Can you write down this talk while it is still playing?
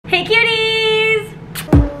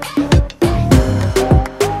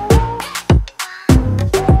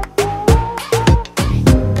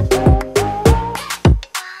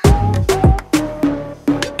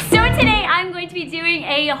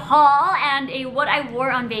you what I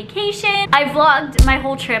wore on vacation. I vlogged my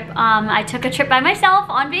whole trip. I took a trip by myself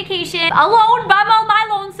on vacation, alone, by my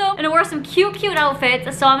lonesome, and I wore some cute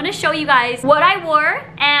outfits. So I'm gonna show you guys what I wore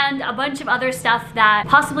and a bunch of other stuff that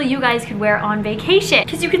possibly you guys could wear on vacation,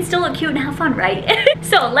 because you can still look cute and have fun, right?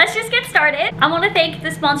 So let's just get started. I want to thank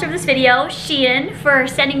the sponsor of this video, SHEIN, for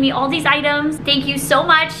sending me all these items. Thank you so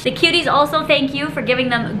much. The cuties also thank you for giving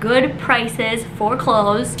them good prices for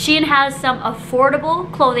clothes. SHEIN has some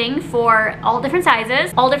affordable clothing for all different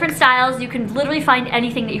sizes, all different styles. You can literally find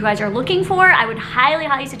anything that you guys are looking for. I would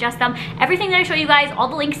highly suggest them. Everything that I show you guys, all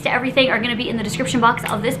the links to everything are going to be in the description box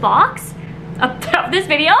of this this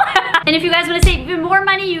video. And if you guys want to save even more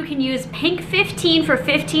money, you can use PINK15 for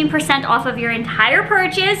 15% off of your entire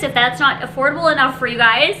purchase if that's not affordable enough for you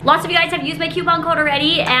guys. Lots of you guys have used my coupon code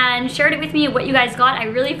already and shared it with me what you guys got. I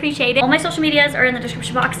really appreciate it. All my social medias are in the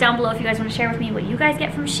description box down below if you guys want to share with me what you guys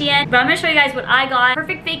get from SHEIN. But I'm going to show you guys what I got.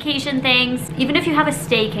 Perfect vacation things, even if you have a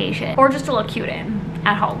staycation or just to look cute in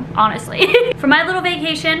at home, honestly. For my little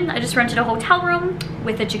vacation, I just rented a hotel room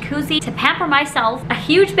with a jacuzzi to pamper myself, a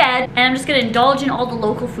huge bed, and I'm just gonna indulge in all the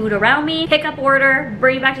local food around me, pick up order,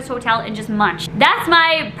 bring it back to this hotel, and just munch. That's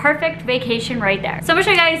my perfect vacation right there. So I'm gonna show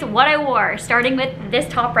you guys what I wore, starting with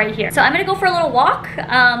this top right here. So I'm gonna go for a little walk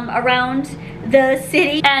around the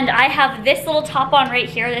city, and I have this little top on right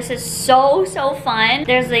here. This is so fun.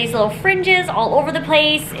 There's these little fringes all over the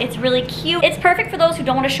place. It's really cute. It's perfect for those who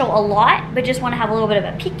don't want to show a lot but just want to have a little bit of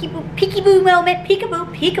a peekaboo moment.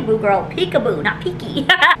 Peekaboo girl, peekaboo, not peeky.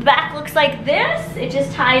 Back looks like this. It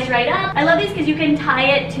just ties right up. I love these because you can tie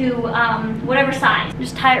it to whatever size.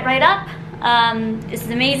 Just tie it right up. This is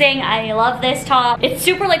amazing. I love this top. It's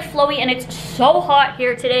super like flowy, and it's so hot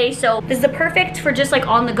here today, so this is the perfect for just like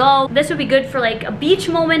on the go. This would be good for like a beach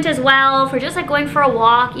moment as well, for just like going for a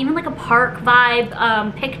walk, even like a park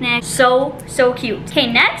vibe, picnic. So cute.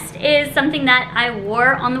 Okay, next is something that I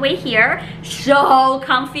wore on the way here. So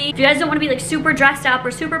comfy. If you guys don't want to be like super dressed up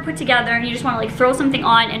or super put together and you just want to like throw something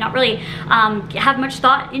on and not really have much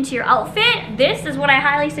thought into your outfit, this is what I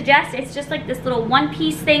highly suggest. It's just like this little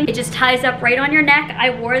one-piece thing. It just ties up right on your neck.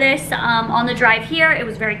 I wore this on the drive here. It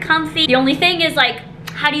was very comfy. The only thing is like,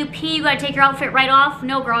 how do you pee? You gotta take your outfit right off.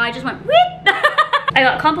 No girl, I just went whoop. I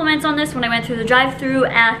got compliments on this when I went through the drive-through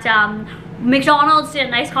at McDonald's, did a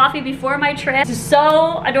nice coffee before my trip. It's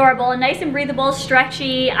so adorable and nice and breathable,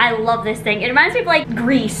 stretchy. I love this thing. It reminds me of like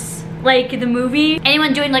Grease, like the movie.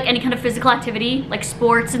 Anyone doing like any kind of physical activity, like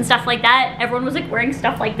sports and stuff like that, everyone was like wearing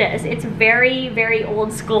stuff like this. It's very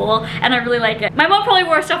old school and I really like it. My mom probably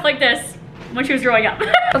wore stuff like this when she was growing up.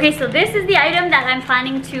 Okay, so this is the item that I'm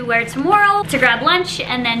planning to wear tomorrow to grab lunch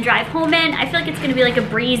and then drive home in. I feel like it's gonna be like a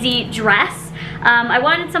breezy dress. I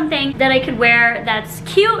wanted something that I could wear that's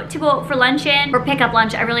cute to go out for lunch in or pick up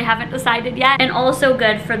lunch. I really haven't decided yet, and also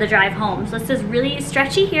good for the drive home. So this is really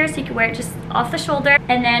stretchy here, so you can wear it just off the shoulder,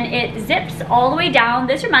 and then it zips all the way down.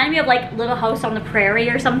 This reminded me of like Little House on the Prairie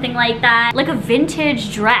or something like that, like a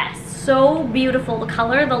vintage dress. So beautiful. The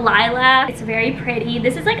color, the lilac, it's very pretty.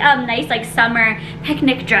 This is like a nice like summer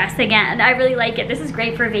picnic dress again. I really like it. This is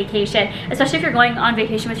great for vacation, especially if you're going on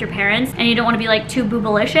vacation with your parents and you don't want to be like too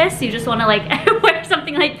boobalicious. You just want to like wear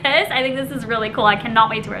something like this. I think this is really cool. I cannot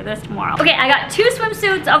wait to wear this tomorrow. Okay, I got two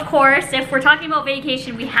swimsuits, of course. If we're talking about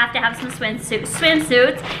vacation, we have to have some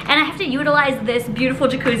swimsuits, and I have to utilize this beautiful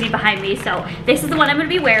jacuzzi behind me. So this is the one I'm going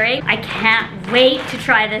to be wearing. I can't wait to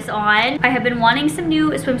try this on. I have been wanting some new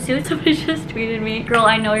swimsuits. Somebody just tweeted me, girl,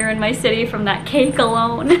 I know you're in my city from that cake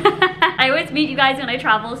alone. I always meet you guys when I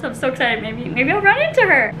travel, so I'm so excited. Maybe I'll run into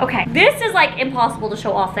her. Okay, this is like impossible to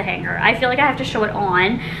show off the hanger. I feel like I have to show it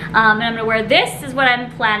on. And I'm gonna wear this is what I'm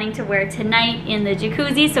planning to wear tonight in the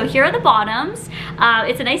jacuzzi. So here are the bottoms.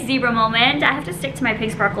 It's a nice zebra moment. I have to stick to my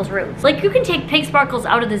PiinkSparkles roots. Like, you can take PiinkSparkles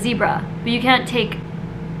out of the zebra, but you can't take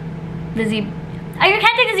the zebra. You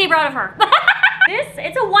can't take the zebra out of her.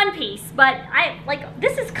 It's a one piece, but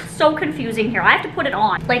this is so confusing here. I have to put it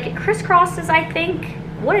on. Like, it crisscrosses, I think.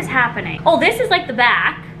 What is happening? Oh, this is like the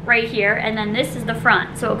back right here, and then this is the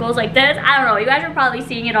front. So it goes like this. I don't know. You guys are probably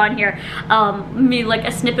seeing it on here. Me like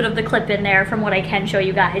a snippet of the clip in there from what I can show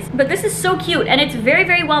you guys. But this is so cute, and it's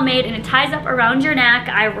very well made, and it ties up around your neck.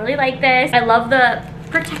 I really like this. I love the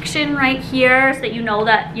protection right here so that you know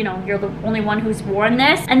that, you know, you're the only one who's worn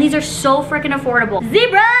this. And these are so freaking affordable.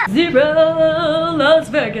 Zebra Las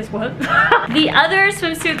Vegas, what? The other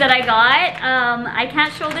swimsuit that I got, I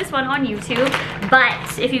can't show this one on YouTube,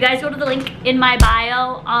 But if you guys go to the link in my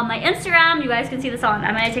bio on my Instagram, you guys can see this on.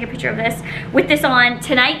 I'm gonna take a picture of this with this on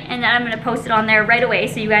tonight, and then I'm gonna post it on there right away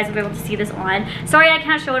so you guys will be able to see this on. Sorry I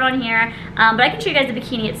can't show it on here, but I can show you guys the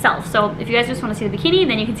bikini itself. So if you guys just wanna see the bikini,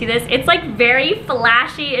 then you can see this. It's like very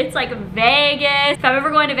flashy. It's like Vegas. If I'm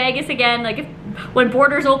ever going to Vegas again, like when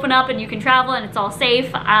borders open up and you can travel and it's all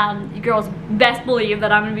safe, you girls best believe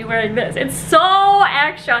that I'm gonna be wearing this. It's so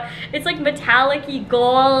extra. It's like metallic-y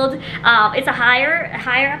gold. It's a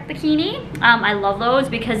higher up bikini. I love those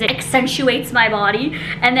because it accentuates my body,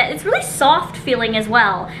 and that it's really soft feeling as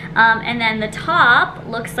well. And then the top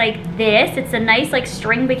looks like this. It's a nice like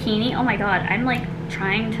string bikini. Oh my god, I'm like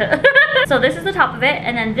trying to so this is the top of it,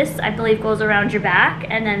 and then this I believe goes around your back,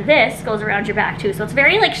 and then this goes around your back too. So it's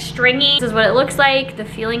very like stringy. This is what it looks like, the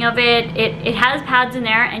feeling of it. It has pads in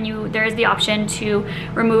there, and there's the option to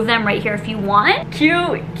remove them right here if you want.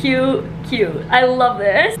 Cute, cute, cute. I love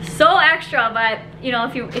this. So extra, but you know,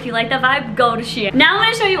 if you like that vibe, go to SHEIN. Now I'm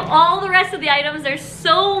gonna show you all the rest of the items. There's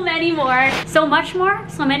so many more, so much more,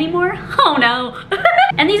 so many more. Oh no.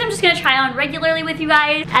 And these I'm just gonna try on regularly with you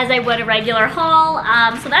guys as I would a regular haul.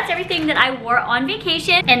 So that's everything that I wore on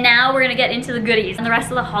vacation, and now we're gonna get into the goodies and the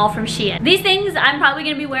rest of the haul from SHEIN. These things I'm probably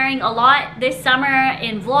gonna be wearing a lot this summer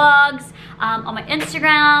in vlogs, on my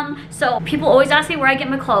Instagram. So people always ask me where I get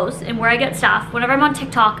my clothes and where I get stuff. Whenever I'm on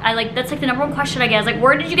TikTok, that's like the #1 question I get. Is like,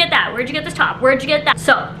 where did you get that? Where'd you get this top? Where'd you get that?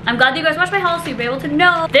 So I'm glad that you guys watched my haul so you'll be able to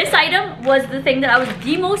know. This item was the thing that I was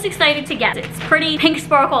the most excited to get. It's pretty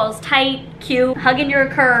PiinkSparkles, tight, cute, hugging your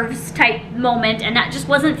curves type moment, and that just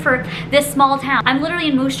wasn't for this small town. I'm literally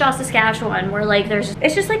in Moose Jaw, Saskatchewan, where like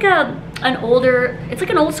it's just like it's like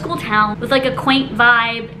an old school town with like a quaint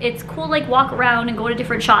vibe. It's cool like walk around and go to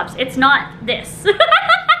different shops. It's not this.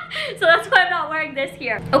 So that's why I'm not wearing this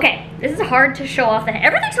here. Okay, this is hard to show off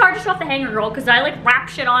everything's hard to show off the hanger, girl, because I like wrap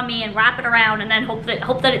shit on me and wrap it around and then hope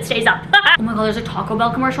that it stays up. Oh my god, there's a Taco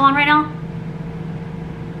Bell commercial on right now.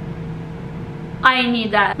 I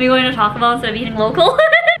need that. Me going to Taco Bell instead of eating local.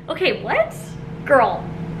 Okay, what? Girl,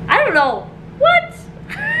 I don't know. What?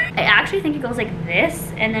 I actually think it goes like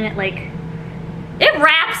this, and then it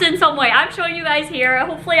wraps in some way. I'm showing you guys here.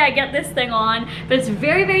 Hopefully I get this thing on, but it's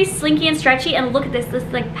very, very slinky and stretchy. And look at this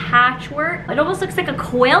like patchwork. It almost looks like a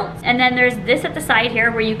quilt. And then there's this at the side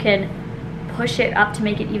here where you can push it up to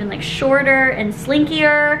make it even like shorter and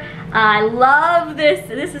slinkier. I love this.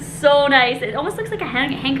 This is so nice. It almost looks like a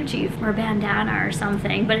handkerchief or a bandana or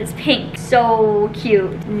something, but it's pink. So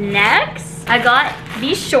cute. Next, I got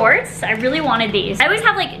these shorts. I really wanted these. I always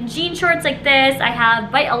have like jean shorts like this. I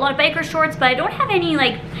have a lot of biker shorts, but I don't have any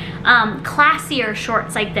like classier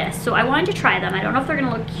shorts like this. So I wanted to try them. I don't know if they're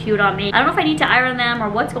gonna look cute on me. I don't know if I need to iron them or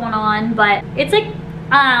what's going on, but it's like,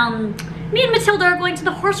 me and Matilda are going to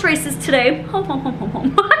the horse races today.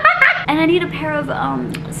 And I need a pair of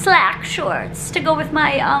slack shorts to go with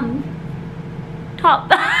my top.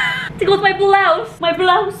 To go with my blouse. My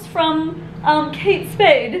blouse from Kate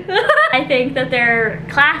Spade. I think that they're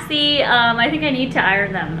classy. I think I need to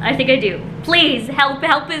iron them. I think I do. Please, help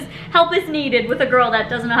is needed with a girl that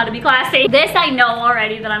doesn't know how to be classy. This I know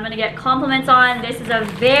already that I'm gonna get compliments on. This is a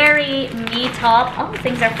very me top. Oh,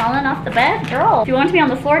 things are falling off the bed, girl. If you want to be on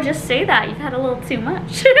the floor, just say that. You've had a little too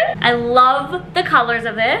much. I love the colors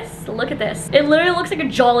of this. Look at this. It literally looks like a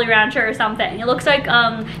Jolly Rancher or something. It looks like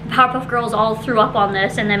Powerpuff Girls all threw up on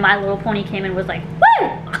this, and then My Little Pony came and was like, woo!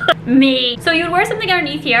 Me. So you would wear something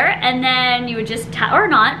underneath here, and then you would just tie, or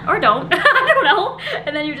not, or don't. I don't know.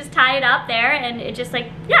 And then you just tie it up there, and it just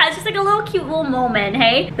like, yeah, it's just like a little cute little moment,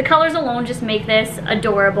 hey? The colors alone just make this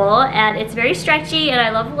adorable, and it's very stretchy, and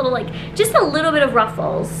I love a little, like, just a little bit of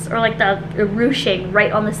ruffles, or like the ruching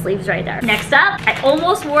right on the sleeves right there. Next up, I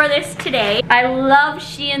almost wore this today. I love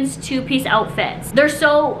SHEIN's two-piece outfits. They're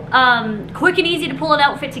so quick and easy to pull an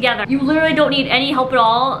outfit together. You literally don't need any help at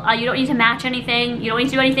all. You don't need to match anything. You don't need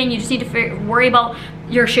to do anything. You just need to worry about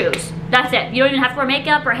your shoes. That's it. You don't even have to wear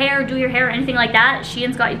makeup or hair, do your hair, or anything like that.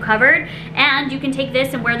 SHEIN's got you covered. And you can take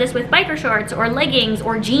this and wear this with biker shorts or leggings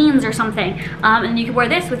or jeans or something. And you can wear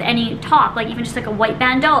this with any top, like even just like a white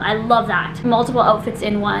bandeau. I love that. Multiple outfits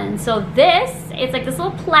in one. So this, it's like this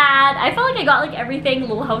little plaid. I felt like I got like everything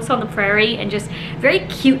Little House on the Prairie and just very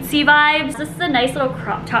cutesy vibes. This is a nice little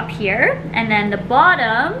crop top here. And then the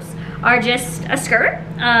bottoms are just a skirt,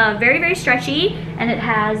 very, very stretchy, and it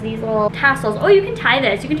has these little tassels. Oh, you can tie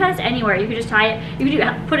this. You can tie this anywhere. You can just tie it. You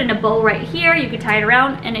can put it in a bow right here. You can tie it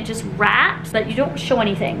around and it just wraps, but you don't show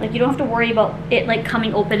anything. Like you don't have to worry about it like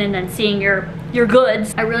coming open and then seeing your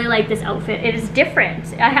goods. I really like this outfit. It is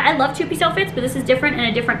different. I love two-piece outfits, but this is different in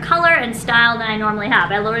a different color and style than I normally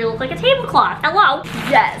have. I literally look like a tablecloth. Hello.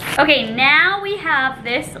 Yes. Okay, now we have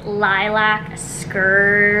this lilac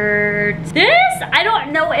skirt. This, I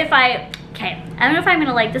don't know if I don't know if I'm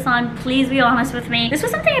gonna like this on. Please be honest with me. This was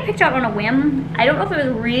something I picked out on a whim. I don't know if it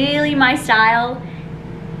was really my style.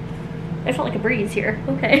 I felt like a breeze here.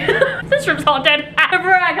 Okay. This room's haunted.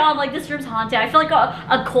 Whenever I go, I'm like, this room's haunted. I feel like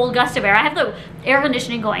a cold gust of air. I have the air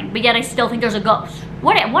conditioning going, but yet I still think there's a ghost.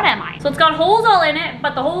 What am I? So it's got holes all in it,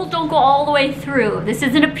 but the holes don't go all the way through. This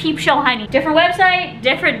isn't a peep show, honey. Different website,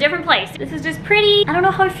 different place. This is just pretty. I don't know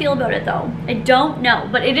how I feel about it though. I don't know,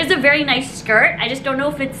 but it is a very nice skirt. I just don't know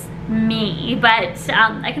if it's me, but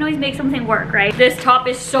I can always make something work, right? This top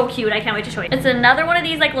is so cute. I can't wait to show you. It's another one of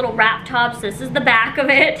these like little wrap tops. This is the back of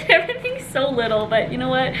it. Everything's so little, but you know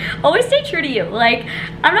what? Always stay true to you. Like,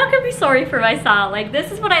 I'm not gonna be sorry for my style. Like,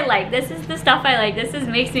 this is what I like. This is the stuff I like. This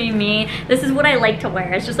makes me me. This is what I like to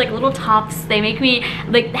wear. It's just like little tops. They make me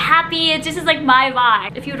like happy. It just is like my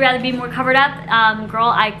vibe. If you would rather be more covered up, girl,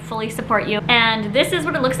 I fully support you. And this is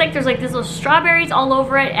what it looks like. There's like these little strawberries all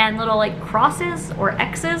over it and little like crosses or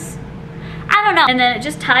X's. I don't know. And then it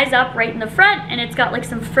just ties up right in the front and it's got like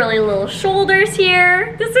some frilly little shoulders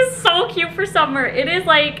here. This is so cute for summer. It is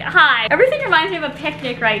like, hi. Everything reminds me of a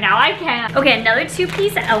picnic right now. I can't. Okay, another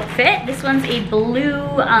two-piece outfit. This one's a blue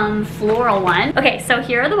floral one. Okay, so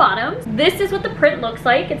here are the bottoms. This is what the print looks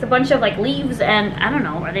like. It's a bunch of like leaves and I don't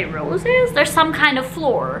know, are they roses? There's some kind of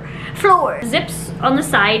floor. Zips on the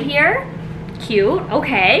side here. Cute.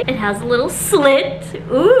 Okay, it has a little slit.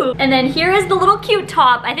 Ooh. And then here is the little cute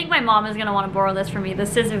top. I think my mom is gonna want to borrow this from me.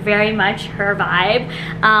 This is very much her vibe.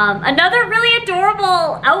 Another really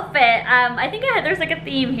adorable outfit. I think there's like a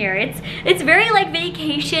theme here. It's very like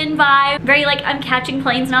vacation vibe, very like I'm catching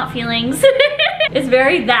planes, not feelings. It's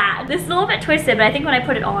very that. This is a little bit twisted, but I think when I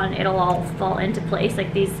put it on, it'll all fall into place.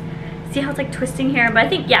 Like these, see how it's like twisting here? But I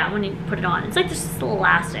think, yeah, when you put it on, it's like just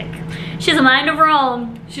elastic. She has a mind of her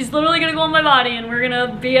own. She's literally gonna go on my body and we're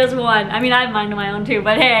gonna be as one. I mean, I have a mind of my own too,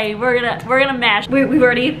 but hey, we're gonna mesh. We've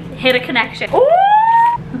already hit a connection. Ooh!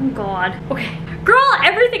 Oh God. Okay. Girl,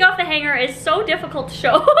 everything off the hanger is so difficult to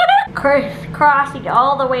show. Crossing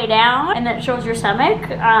all the way down and then it shows your stomach.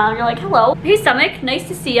 You're like, hello. Hey stomach, nice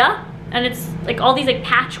to see ya. And it's like all these like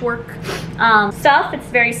patchwork stuff. It's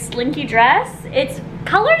very slinky dress. It's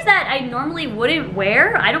colors that I normally wouldn't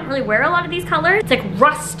wear. I don't really wear a lot of these colors. It's like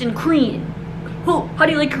rust and cream. Oh, how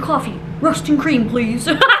do you like your coffee? Rust and cream, please.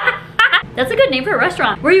 That's a good name for a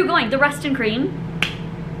restaurant. Where are you going? The Rust and Cream?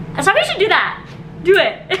 Somebody should do that. Do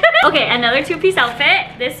it. Okay, another two-piece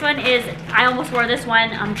outfit. This one is, I almost wore this one.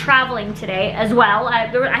 I'm traveling today as well. I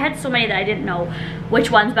had so many that I didn't know which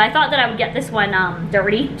ones, but I thought that I would get this one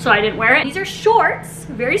dirty, so I didn't wear it. These are shorts,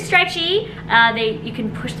 very stretchy. You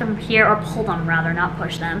can push them here, or pull them rather, not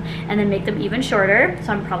push them, and then make them even shorter.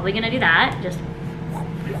 So I'm probably gonna do that. Just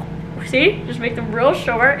see, just make them real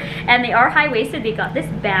short. And they are high-waisted. They got this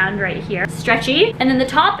band right here, stretchy. And then the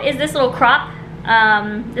top is this little crop.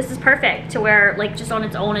 This is perfect to wear like just on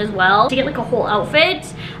its own as well, to get like a whole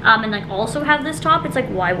outfit, and like also have this top. It's like,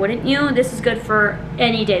 why wouldn't you? This is good for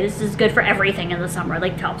any day. This is good for everything in the summer,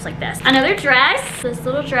 like tops like this. Another dress, this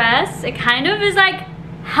little dress. It kind of is like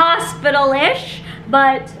hospital-ish,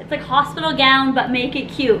 but it's like hospital gown, but make it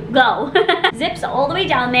cute. Go. Zips all the way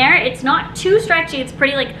down there. It's not too stretchy. It's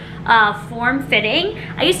pretty like form-fitting.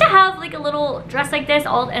 I used to have like a little dress like this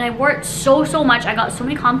and I wore it so much. I got so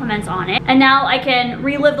many compliments on it, and now I can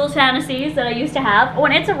relive those fantasies that I used to have. Oh,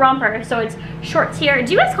 and it's a romper, so it's shorts here.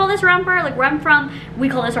 Do you guys call this romper? Like where I'm from, we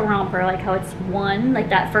call this a romper, like how it's one, like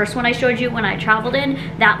that first one I showed you when I traveled in,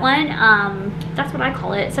 that one. That's what I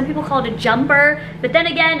call it. Some people call it a jumper, but then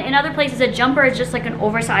again, in other places, a jumper is just like an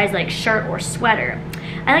oversized like shirt or sweater.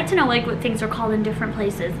 I like to know like what things are called in different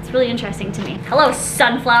places. It's really interesting to me. Hello,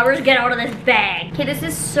 sunflowers, get out of this bag. Okay, this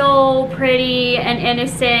is so pretty and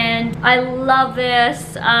innocent. I love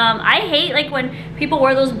this. I hate like when people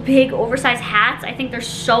wear those big oversized hats. I think they're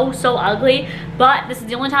so ugly, but this is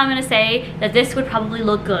the only time I'm gonna say that this would probably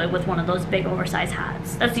look good with one of those big oversized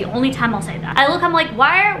hats. That's the only time I'll say that. I'm like,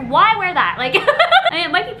 why wear that? Like, I mean,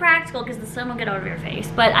 it might be practical because the sun will get out of your face,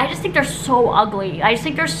 but I just think they're so ugly. I just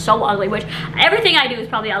think they're so ugly, which everything I do is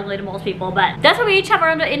probably ugly to most people, but that's why we each have our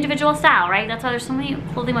own individual style, right? That's why there's so many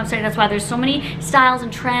clothing websites. That's why there's so many styles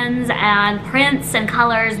and trends and prints and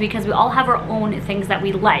colors, because we all have our own things that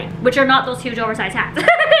we like, which are not those huge oversized hats.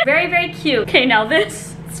 Very cute. Okay, now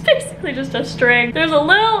this It's basically just a string. There's a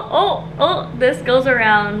little, oh, this goes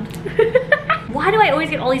around. Why do I always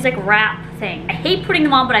get all these like wrap things? I hate putting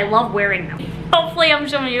them on, but I love wearing them. Hopefully I'm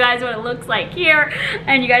showing you guys what it looks like here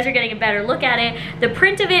and you guys are getting a better look at it. The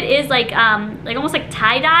print of it is like almost like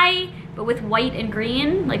tie-dye, but with white and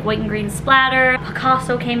green, like white and green splatter.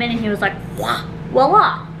 Picasso came in and he was like,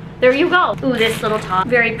 voila. There you go. Ooh, this little top,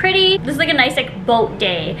 very pretty. This is like a nice like boat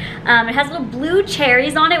day. It has little blue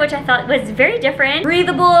cherries on it, which I thought was very different.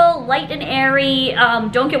 Breathable, light and airy.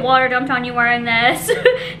 Don't get water dumped on you wearing this.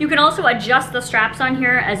 You can also adjust the straps on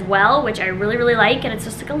here as well, which I really, really like. And it's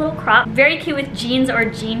just like a little crop. Very cute with jeans or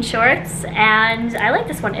jean shorts. And I like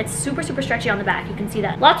this one. It's super, super stretchy on the back. You can see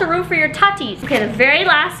that. Lots of room for your tatties. Okay, the very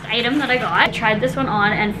last item that I got. I tried this one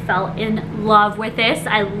on and fell in love with this.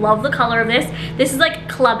 I love the color of this. This is like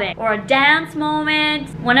clubbing or a dance moment,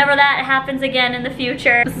 whenever that happens again in the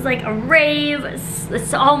future. This is like a rave.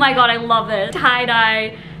 Oh my god, I love this.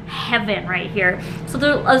 Tie-dye heaven right here. So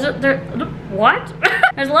what?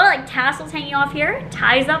 There's a lot of like tassels hanging off here,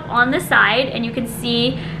 ties up on the side, and you can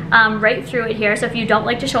see right through it here. So if you don't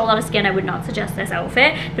like to show a lot of skin, I would not suggest this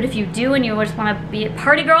outfit. But if you do and you just want to be a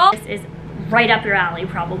party girl, this is right up your alley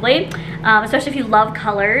probably, especially if you love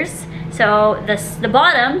colors. So the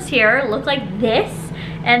bottoms here look like this,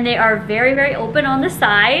 and they are very, very open on the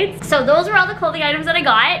sides. So those are all the clothing items that I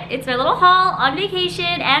got. It's my little haul on vacation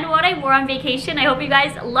and what I wore on vacation. I hope you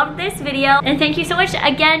guys loved this video. And thank you so much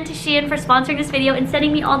again to SHEIN for sponsoring this video and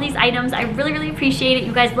sending me all these items. I really, really appreciate it.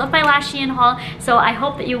 You guys loved my last SHEIN haul, so I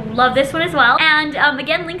hope that you love this one as well. And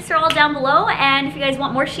again, links are all down below. And if you guys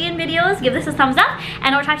want more SHEIN videos, give this a thumbs up.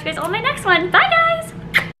 And I'll talk to you guys on my next one. Bye guys!